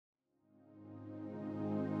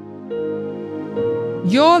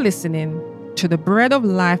You're listening to the Bread of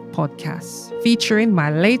Life podcast, featuring my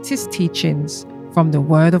latest teachings from the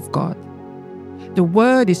Word of God. The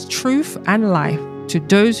Word is truth and life to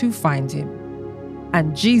those who find Him,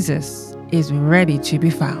 and Jesus is ready to be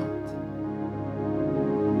found.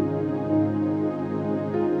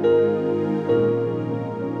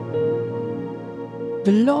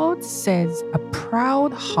 The Lord says a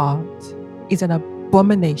proud heart is an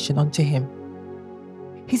abomination unto Him.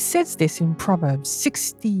 He says this in Proverbs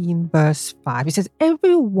 16 verse 5. He says,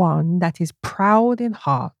 everyone that is proud in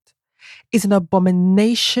heart is an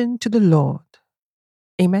abomination to the Lord.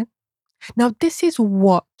 Amen. Now, this is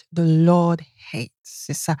what the Lord hates.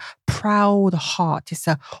 It's a proud heart. It's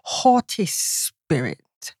a haughty spirit.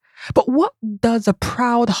 But what does a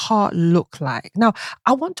proud heart look like? Now,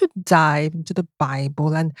 I want to dive into the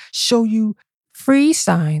Bible and show you 3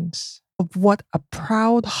 signs of what a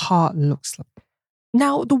proud heart looks like.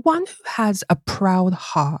 Now, the one who has a proud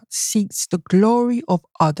heart seeks the glory of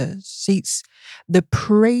others, seeks the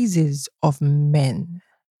praises of men.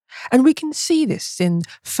 And we can see this in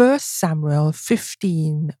 1 Samuel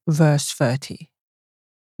 15, verse 30.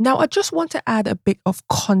 Now, I just want to add a bit of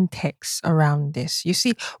context around this. You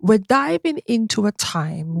see, we're diving into a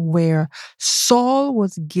time where Saul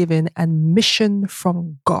was given a mission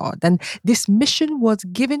from God, and this mission was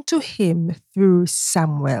given to him through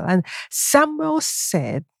Samuel. And Samuel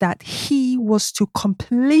said that he was to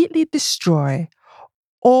completely destroy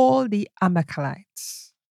all the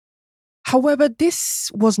Amalekites. However, this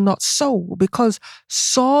was not so, because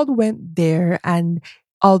Saul went there, and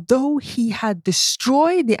although he had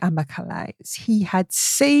destroyed the Amalekites, he had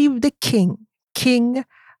saved the King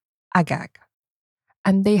Agag,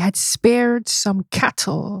 and they had spared some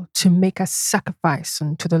cattle to make a sacrifice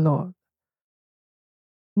unto the Lord.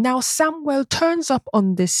 Now Samuel turns up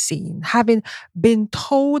on this scene, having been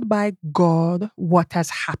told by God what has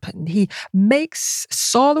happened. He makes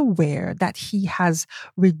Saul aware that he has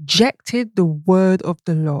rejected the word of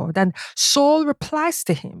the Lord. And Saul replies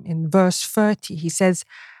to him in verse 30. He says,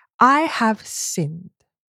 I have sinned,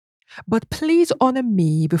 but please honor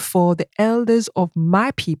me before the elders of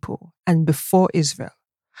my people and before Israel.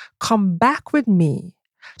 Come back with me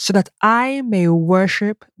so that I may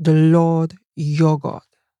worship the Lord your God.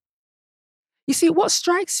 You see, what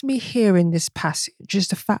strikes me here in this passage is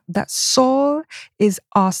the fact that Saul is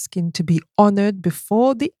asking to be honored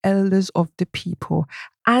before the elders of the people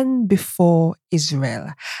and before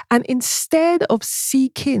Israel. And instead of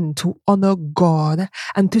seeking to honor God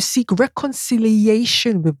and to seek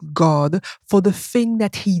reconciliation with God for the thing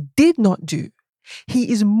that he did not do,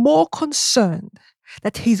 he is more concerned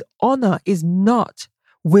that his honor is not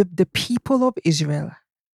with the people of Israel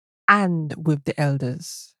and with the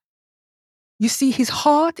elders. You see, his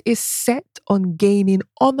heart is set on gaining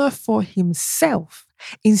honor for himself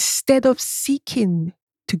instead of seeking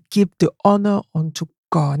to give the honor unto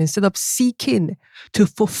God, instead of seeking to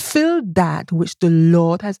fulfill that which the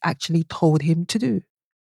Lord has actually told him to do.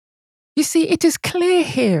 You see, it is clear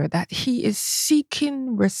here that he is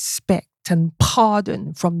seeking respect and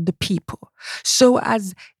pardon from the people, so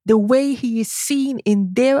as the way he is seen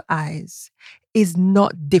in their eyes is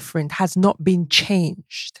not different, has not been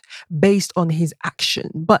changed based on his action.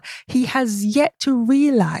 But he has yet to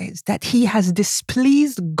realize that he has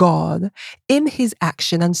displeased God in his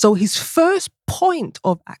action. And so his first point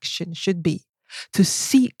of action should be to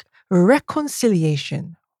seek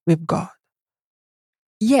reconciliation with God.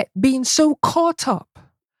 Yet being so caught up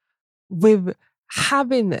with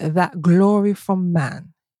having that glory from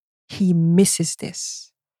man, he misses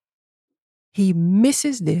this. He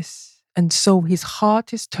misses this, and so his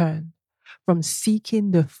heart is turned from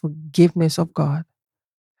seeking the forgiveness of God.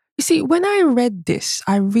 You see, when I read this,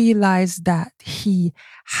 I realized that he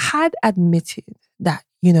had admitted that,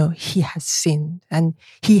 he has sinned, and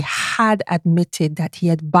he had admitted that he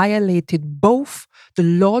had violated both the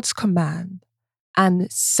Lord's command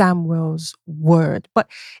and Samuel's word. But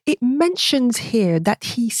it mentions here that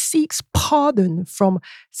he seeks pardon from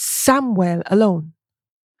Samuel alone.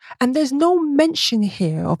 And there's no mention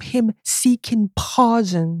here of him seeking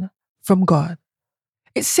pardon from God.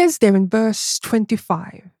 It says there in verse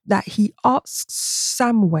 25 that he asks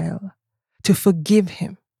Samuel to forgive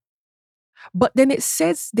him. But then it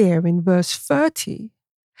says there in verse 30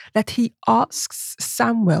 that he asks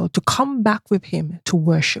Samuel to come back with him to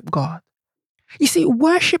worship God. You see,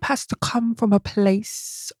 worship has to come from a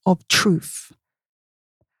place of truth.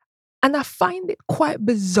 And I find it quite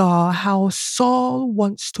bizarre how Saul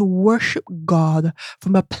wants to worship God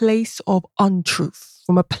from a place of untruth,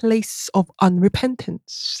 from a place of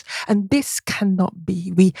unrepentance. And this cannot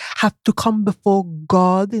be. We have to come before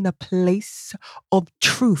God in a place of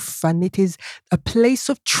truth. And it is a place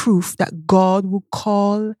of truth that God will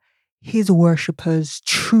call his worshippers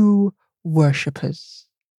true worshippers.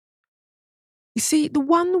 You see, the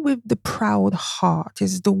one with the proud heart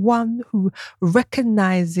is the one who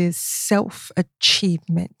recognizes self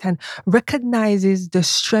achievement and recognizes the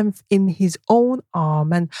strength in his own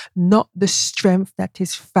arm and not the strength that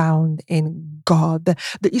is found in God.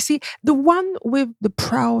 You see, the one with the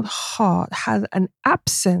proud heart has an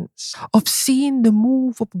absence of seeing the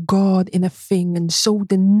move of God in a thing and so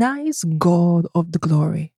denies God of the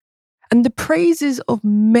glory. And the praises of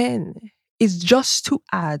men is just to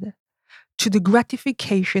add to the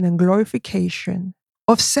gratification and glorification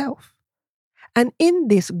of self. And in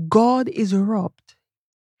this, God is robbed.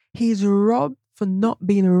 He is robbed for not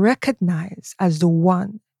being recognized as the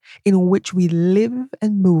one in which we live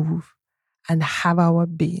and move and have our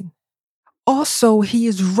being. Also, he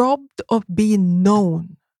is robbed of being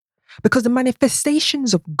known because the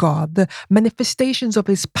manifestations of God, the manifestations of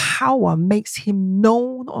his power makes him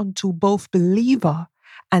known unto both believer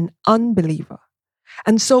and unbeliever.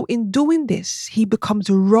 And so, in doing this, he becomes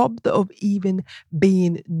robbed of even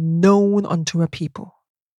being known unto a people.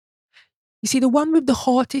 You see, the one with the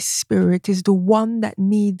haughty spirit is the one that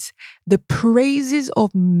needs the praises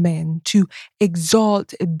of men to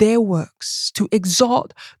exalt their works, to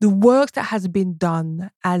exalt the work that has been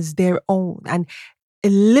done as their own, and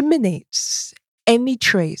eliminates any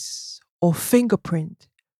trace or fingerprint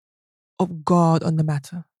of God on the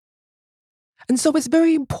matter. And so it's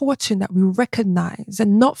very important that we recognize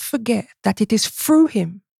and not forget that it is through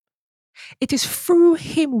him. It is through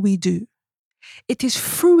him we do. It is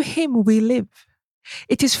through him we live.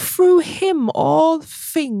 It is through him all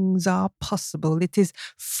things are possible. It is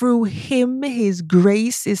through him his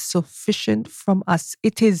grace is sufficient from us.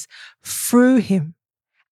 It is through him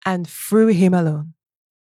and through him alone.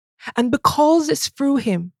 And because it's through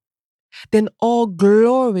him, then all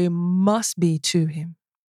glory must be to him.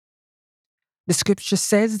 The scripture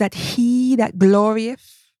says that he that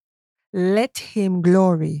glorieth, let him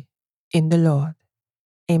glory in the Lord.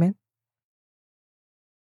 Amen.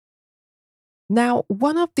 Now,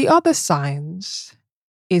 one of the other signs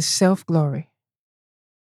is self-glory.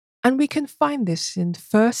 And we can find this in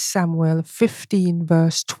 1 Samuel 15,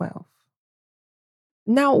 verse 12.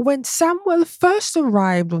 Now, when Samuel first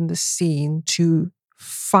arrived on the scene to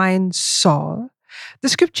find Saul, the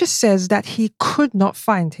scripture says that he could not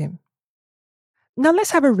find him. Now,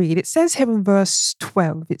 let's have a read. It says here in verse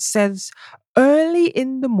 12, it says, early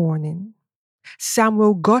in the morning,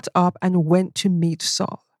 Samuel got up and went to meet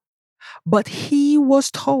Saul. But he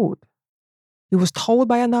was told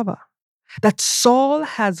by another, that Saul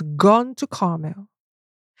has gone to Carmel,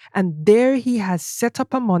 and there he has set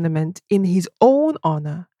up a monument in his own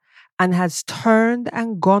honor, and has turned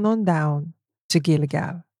and gone on down to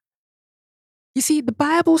Gilgal. You see, the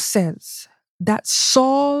Bible says that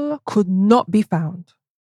Saul could not be found,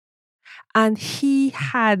 and he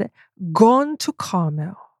had gone to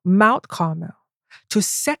Carmel, Mount Carmel, to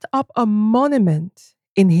set up a monument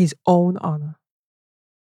in his own honor.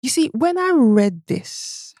 You see, when I read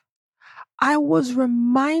this, I was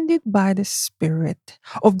reminded by the Spirit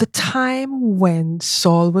of the time when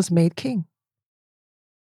Saul was made king.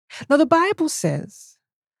 Now, the Bible says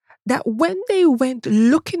that when they went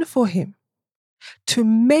looking for him to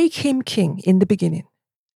make him king in the beginning,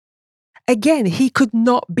 again, he could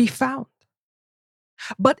not be found.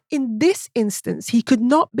 But in this instance, he could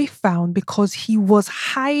not be found because he was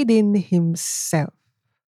hiding himself.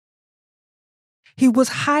 He was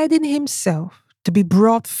hiding himself to be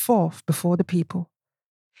brought forth before the people.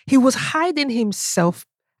 He was hiding himself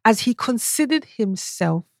as he considered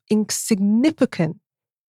himself insignificant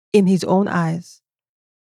in his own eyes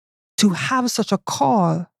to have such a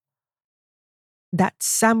call that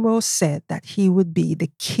Samuel said that he would be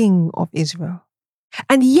the king of Israel.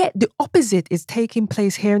 And yet the opposite is taking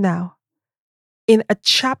place here now in a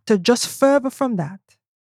chapter just further from that,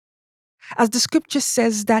 as the scripture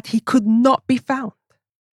says that he could not be found,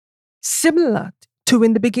 similar to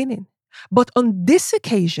in the beginning. But on this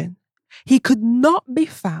occasion, he could not be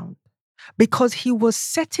found because he was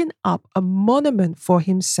setting up a monument for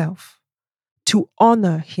himself to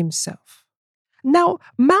honor himself. Now,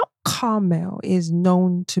 Mount Carmel is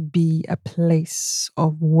known to be a place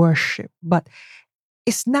of worship, but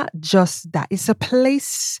it's not just that. It's a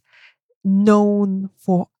place known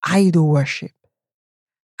for idol worship.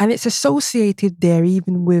 And it's associated there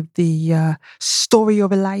even with the story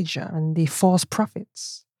of Elijah and the false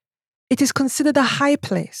prophets. It is considered a high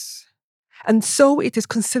place. And so it is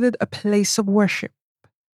considered a place of worship,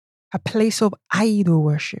 a place of idol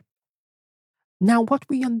worship. Now, what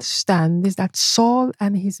we understand is that Saul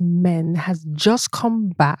and his men has just come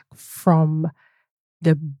back from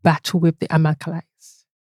the battle with the Amalekites.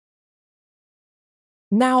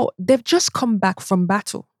 Now, they've just come back from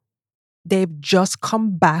battle. They've just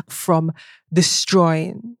come back from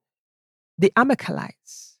destroying the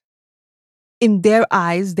Amalekites. In their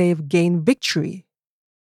eyes, they've gained victory.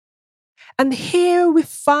 And here we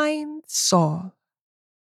find Saul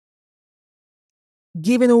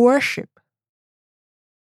giving worship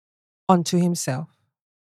unto himself.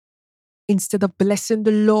 Instead of blessing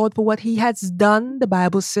the Lord for what he has done, the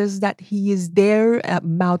Bible says that he is there at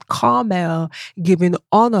Mount Carmel giving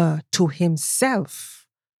honor to himself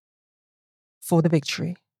for the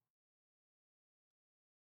victory.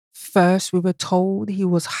 First, we were told he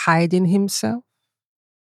was hiding himself,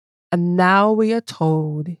 and now we are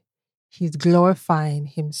told he's glorifying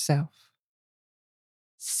himself.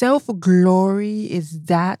 Self-glory is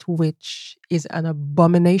that which is an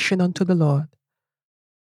abomination unto the Lord.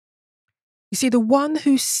 You see, the one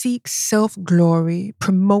who seeks self-glory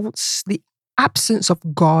promotes the absence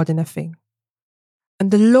of God in a thing.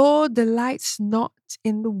 And the Lord delights not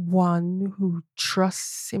in the one who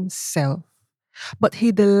trusts himself, but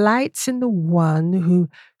he delights in the one who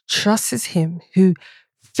trusts him, who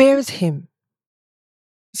fears him.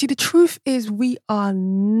 You see, the truth is we are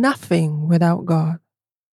nothing without God.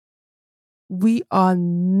 We are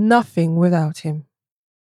nothing without him.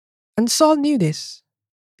 And Saul knew this.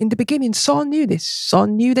 In the beginning, Saul knew this. Saul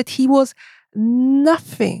knew that he was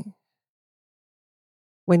nothing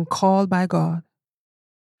when called by God.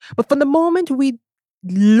 But from the moment we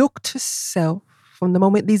look to self, from the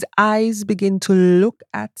moment these eyes begin to look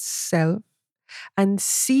at self and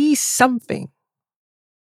see something,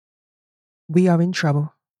 we are in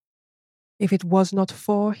trouble. If it was not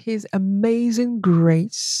for his amazing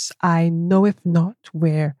grace, I know if not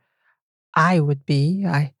where I would be.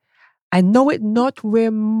 I know it not where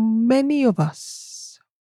many of us,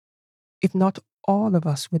 if not all of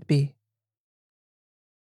us, would be.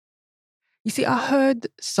 You see, I heard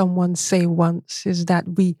someone say once is that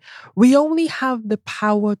we only have the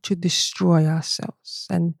power to destroy ourselves,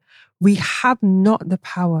 and we have not the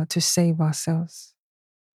power to save ourselves.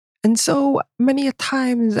 And so many a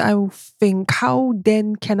times I will think, how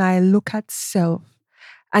then can I look at self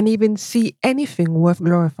and even see anything worth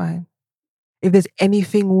glorifying? If there's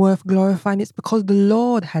anything worth glorifying, it's because the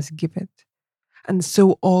Lord has given it. And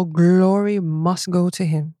so all glory must go to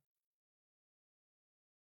him.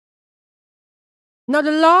 Now,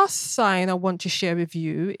 the last sign I want to share with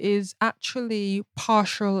you is actually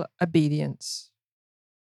partial obedience.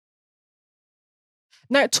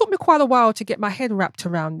 Now, it took me quite a while to get my head wrapped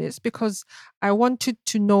around this because I wanted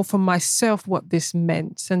to know for myself what this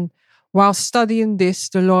meant. And while studying this,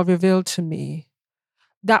 the Lord revealed to me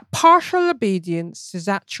that partial obedience is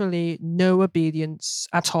actually no obedience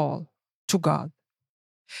at all to God.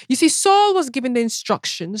 You see, Saul was given the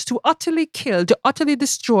instructions to utterly kill, to utterly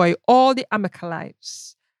destroy all the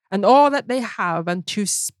Amalekites and all that they have, and to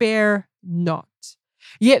spare not.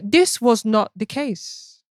 Yet this was not the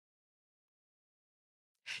case.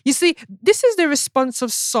 You see, this is the response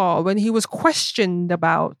of Saul when he was questioned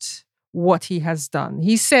about what he has done.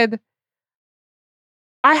 He said,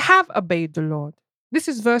 I have obeyed the Lord. This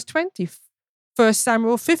is verse 20, 1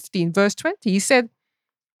 Samuel 15, verse 20. He said,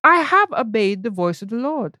 I have obeyed the voice of the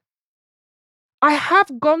Lord. I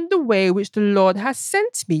have gone the way which the Lord has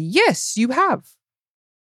sent me. Yes, you have.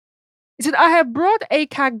 He said, I have brought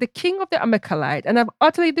Agag, the king of the Amalekites, and have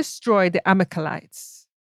utterly destroyed the Amalekites.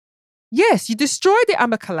 Yes, you destroyed the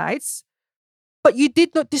Amalekites, but you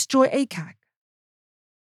did not destroy Agag.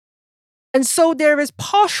 And so there is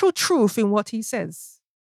partial truth in what he says.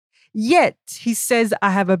 Yet he says, I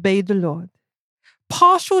have obeyed the Lord.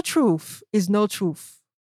 Partial truth is no truth.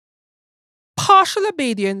 Partial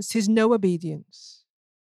obedience is no obedience.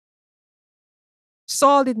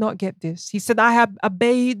 Saul did not get this. He said, I have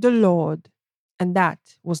obeyed the Lord, and that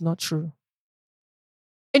was not true.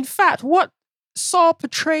 In fact, what Saul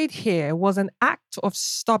portrayed here was an act of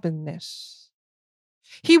stubbornness.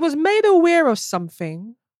 He was made aware of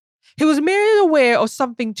something. He was made aware of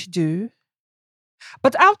something to do,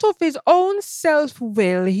 but out of his own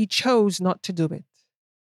self-will, he chose not to do it.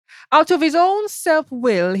 Out of his own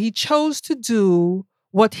self-will, he chose to do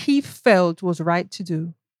what he felt was right to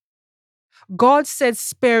do. God said,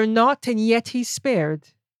 spare not, and yet he spared.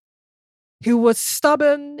 He was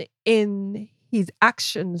stubborn in his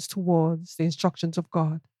actions towards the instructions of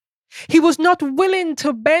God. He was not willing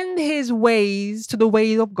to bend his ways to the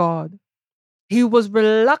ways of God. He was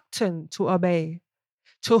reluctant to obey,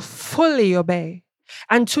 to fully obey.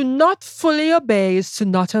 And to not fully obey is to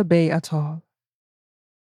not obey at all.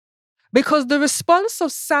 Because the response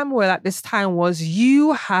of Samuel at this time was,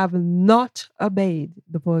 you have not obeyed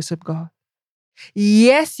the voice of God.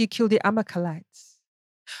 Yes, you killed the Amalekites,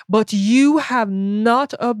 but you have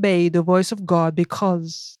not obeyed the voice of God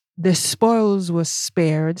because the spoils were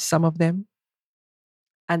spared, some of them,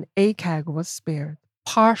 and Agag was spared.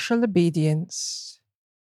 Partial obedience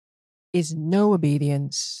is no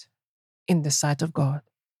obedience in the sight of God.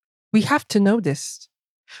 We have to know this.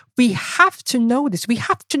 We have to know this. We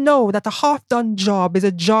have to know that a half-done job is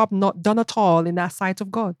a job not done at all in the sight of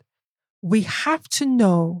God. We have to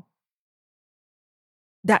know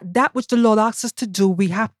that which the Lord asks us to do, we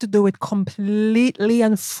have to do it completely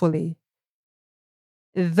and fully.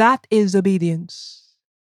 That is obedience.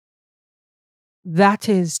 That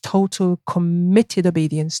is total committed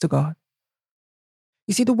obedience to God.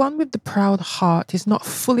 You see, the one with the proud heart is not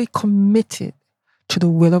fully committed to the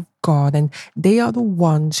will of God, and they are the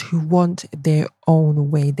ones who want their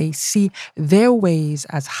own way. They see their ways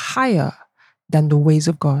as higher than the ways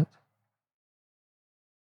of God.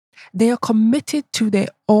 They are committed to their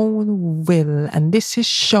own will, and this is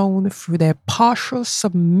shown through their partial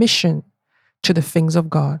submission to the things of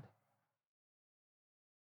God.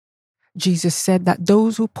 Jesus said that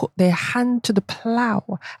those who put their hand to the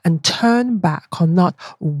plow and turn back are not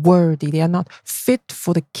worthy. They are not fit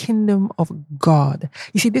for the kingdom of God.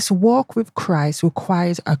 You see, this walk with Christ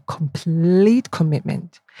requires a complete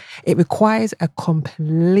commitment. It requires a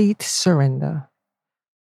complete surrender.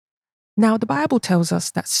 Now, the Bible tells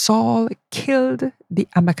us that Saul killed the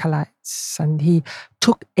Amalekites and he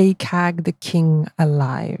took Agag the king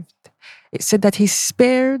alive. It said that he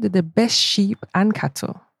spared the best sheep and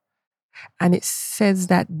cattle. And it says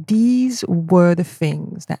that these were the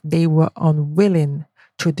things that they were unwilling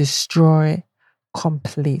to destroy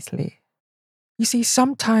completely. You see,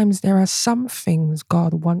 sometimes there are some things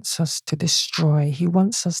God wants us to destroy. He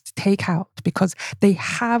wants us to take out because they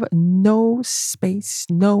have no space,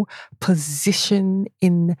 no position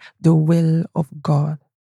in the will of God.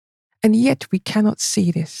 And yet we cannot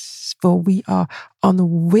see this, for we are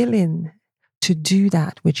unwilling to do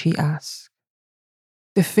that which he asks.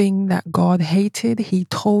 The thing that God hated, he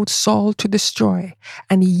told Saul to destroy.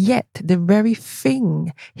 And yet the very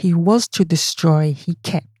thing he was to destroy, he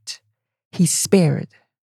kept. He spared.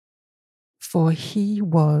 For he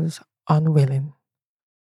was unwilling.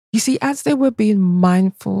 You see, as they were being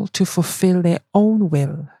mindful to fulfill their own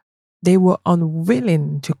will, they were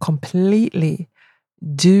unwilling to completely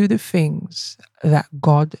do the things that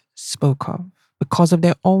God spoke of. Because of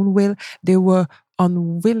their own will, they were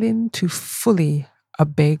unwilling to fully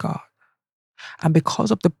obey God. And because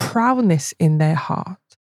of the proudness in their heart,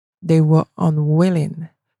 they were unwilling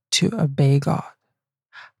to obey God.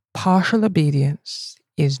 Partial obedience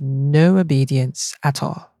is no obedience at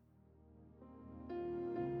all.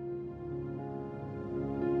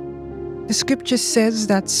 The scripture says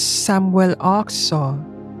that Samuel asked Saul,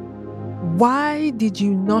 "Why did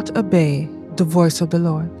you not obey the voice of the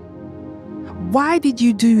Lord? Why did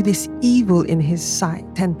you do this evil in his sight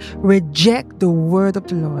and reject the word of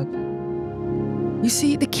the Lord?" You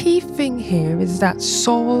see, the key thing here is that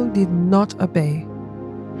Saul did not obey,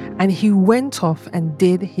 and he went off and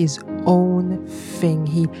did his own thing.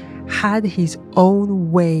 He had his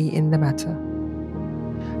own way in the matter.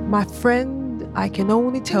 My friend, I can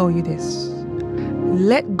only tell you this.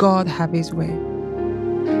 Let God have his way.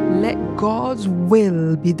 Let God's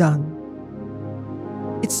will be done.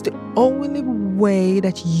 It's the only way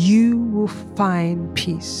that you will find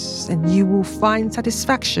peace and you will find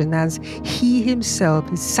satisfaction, as he himself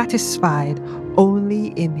is satisfied only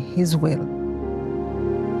in his will.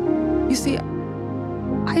 You see,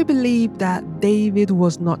 I believe that David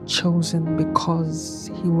was not chosen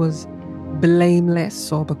because he was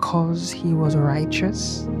blameless or because he was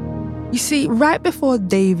righteous. You see, right before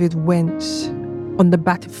David went on the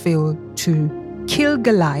battlefield to kill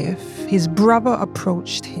Goliath, his brother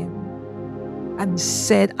approached him and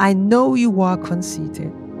said, "I know you are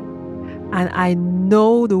conceited, and I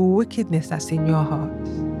know the wickedness that's in your heart."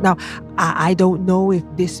 Now, I don't know if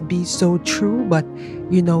this be so true, but,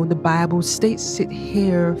 the Bible states it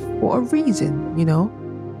here for a reason,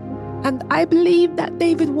 And I believe that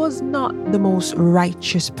David was not the most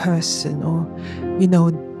righteous person, or,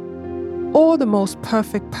 or the most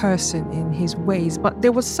perfect person in his ways, but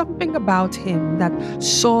there was something about him that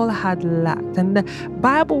Saul had lacked. And the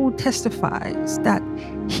Bible testifies that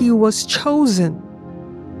he was chosen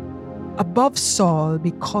above Saul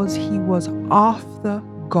because he was after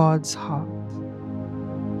God's heart.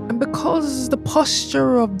 And because the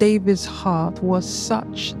posture of David's heart was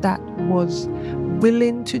such that was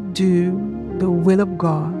willing to do the will of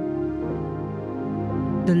God,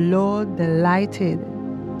 the Lord delighted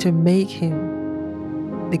to make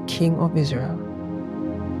him the king of Israel.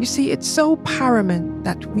 You see, it's so paramount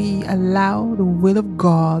that we allow the will of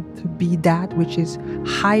God to be that which is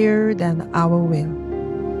higher than our will.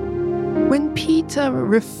 When Peter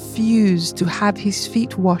refused to have his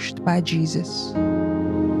feet washed by Jesus,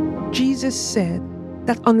 Jesus said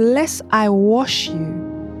that unless I wash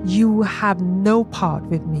you, you will have no part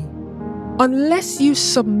with me. Unless you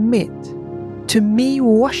submit to me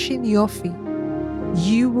washing your feet,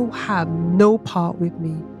 you will have no part with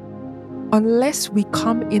me. Unless we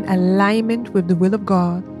come in alignment with the will of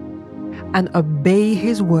God and obey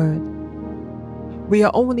His word, we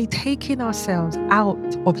are only taking ourselves out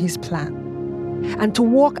of His plan. And to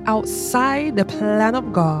walk outside the plan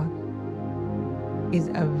of God is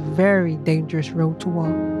a very dangerous road to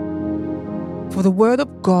walk. For the word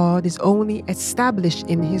of God is only established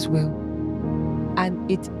in His will, and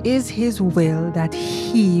it is His will that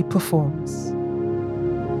He performs.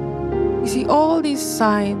 You see, all these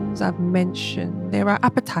signs I've mentioned, there are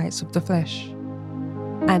appetites of the flesh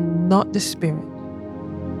and not the spirit.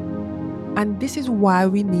 And this is why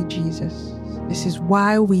we need Jesus. This is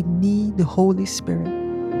why we need the Holy Spirit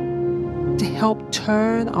to help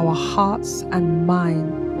turn our hearts and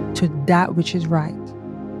mind to that which is right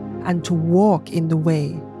and to walk in the way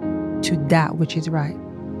to that which is right.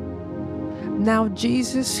 Now,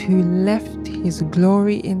 Jesus, who left His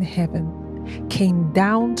glory in heaven, came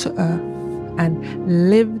down to earth and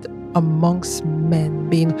lived amongst men,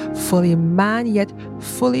 being fully man yet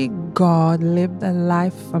fully God, lived a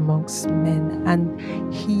life amongst men,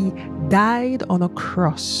 and He died on a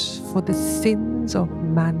cross for the sins of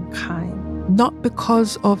mankind. Not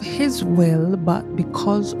because of His will, but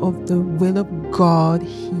because of the will of God,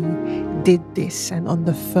 He did this. And on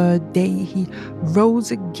the third day, He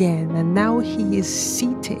rose again, and now He is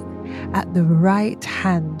seated at the right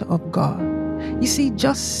hand of God. You see,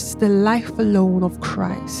 just the life alone of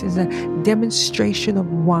Christ is a demonstration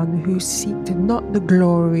of one who seeked not the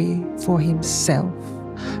glory for himself,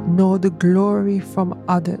 nor the glory from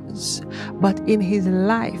others, but in his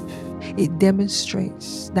life it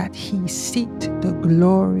demonstrates that he sought the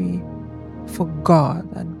glory for God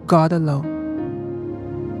and God alone.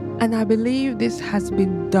 And I believe this has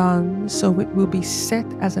been done so it will be set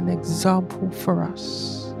as an example for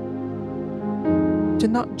us to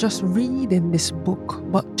not just read in this book,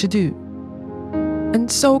 but to do.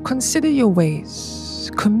 And so consider your ways,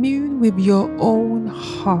 commune with your own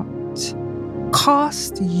heart,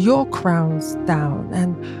 cast your crowns down,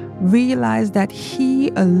 and realize that He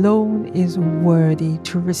alone is worthy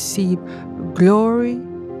to receive glory,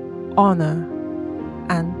 honor,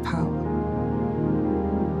 and power.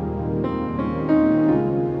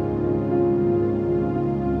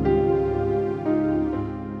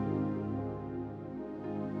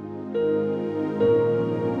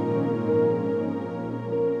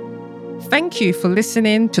 Thank you for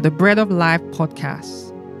listening to the Bread of Life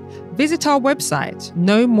podcast. Visit our website,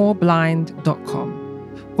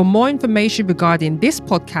 nomoreblind.com, for more information regarding this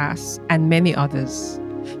podcast and many others.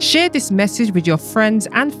 Share this message with your friends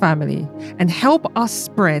and family and help us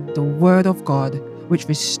spread the word of God, which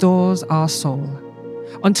restores our soul.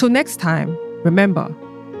 Until next time, remember,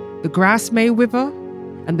 the grass may wither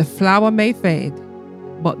and the flower may fade,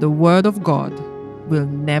 but the word of God will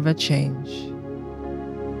never change.